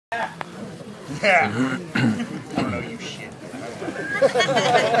Yeah. I don't know you shit.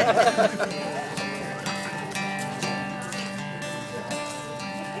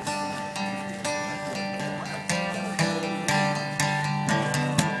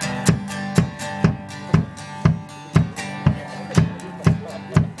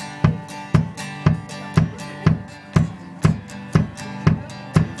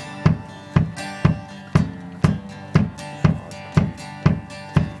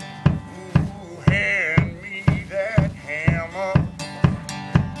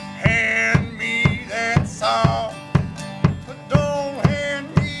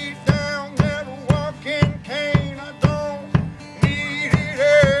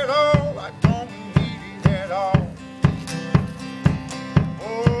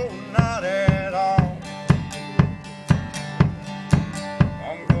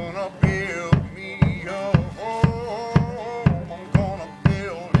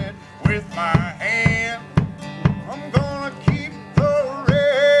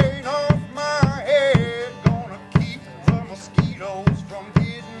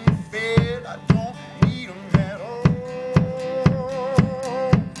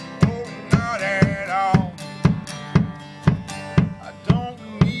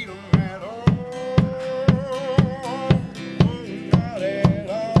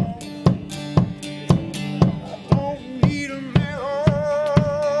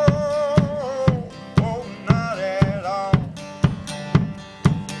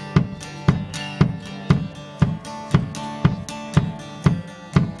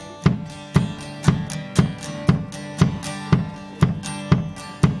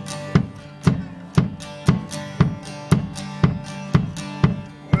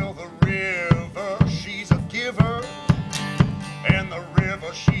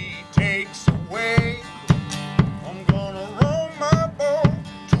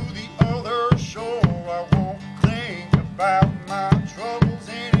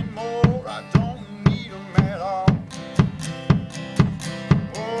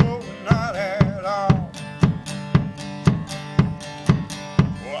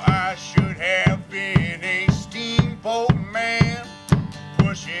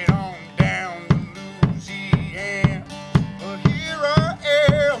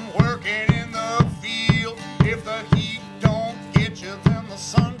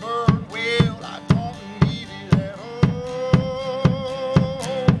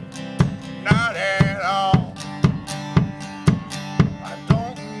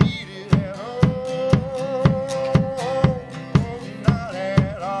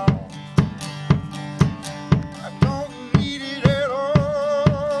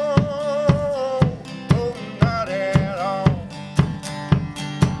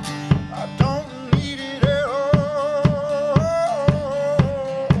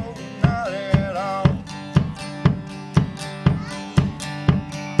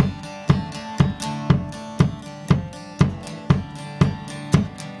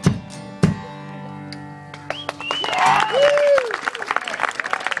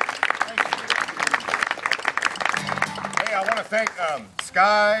 Thank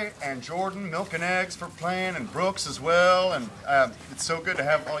Sky and Jordan, Milk and Eggs for playing, and Brooks as well. And it's so good to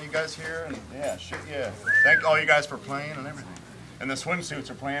have all you guys here. And yeah, shit, yeah. Thank all you guys for playing and everything. And the swimsuits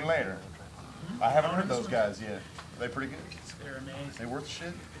are playing later. I haven't heard those guys yet. Are they pretty good? They're amazing. They worth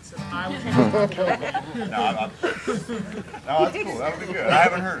shit? I would No, that's cool. That'll be good. I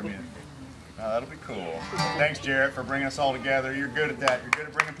haven't heard them yet. No, that'll be cool. Thanks, Jarrett, for bringing us all together. You're good at that. You're good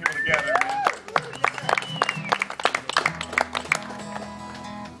at bringing people together, man.